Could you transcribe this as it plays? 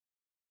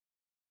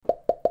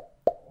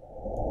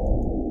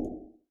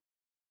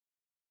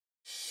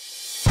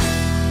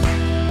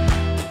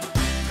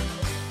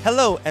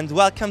Hello and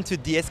welcome to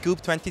DSCOOP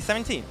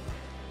 2017.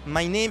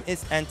 My name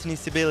is Anthony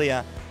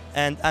Sibilia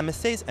and I'm a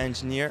sales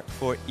engineer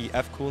for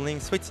EF Cooling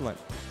Switzerland.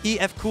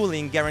 EF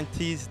Cooling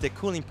guarantees the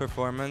cooling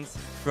performance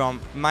from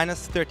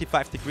minus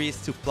 35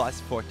 degrees to plus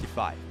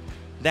 45.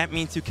 That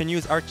means you can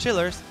use our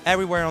chillers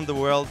everywhere on the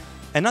world.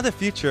 Another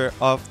feature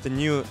of the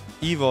new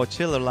EVO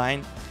chiller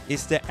line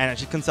is the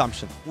energy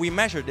consumption. We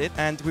measured it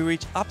and we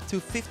reach up to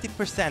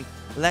 50%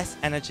 less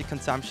energy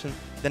consumption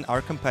than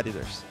our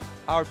competitors.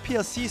 Our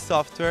PLC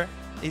software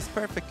is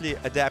perfectly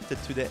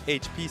adapted to the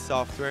HP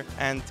software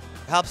and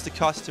helps the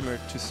customer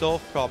to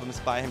solve problems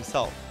by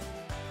himself.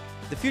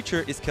 The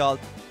feature is called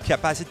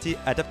capacity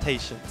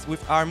adaptation.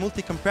 With our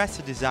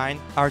multi-compressor design,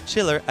 our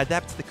chiller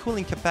adapts the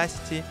cooling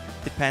capacity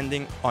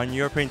depending on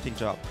your printing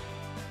job.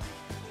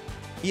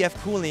 EF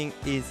Cooling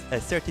is a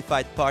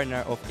certified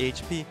partner of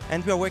HP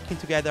and we are working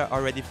together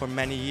already for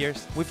many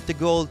years with the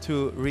goal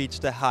to reach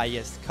the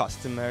highest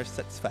customer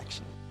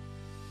satisfaction.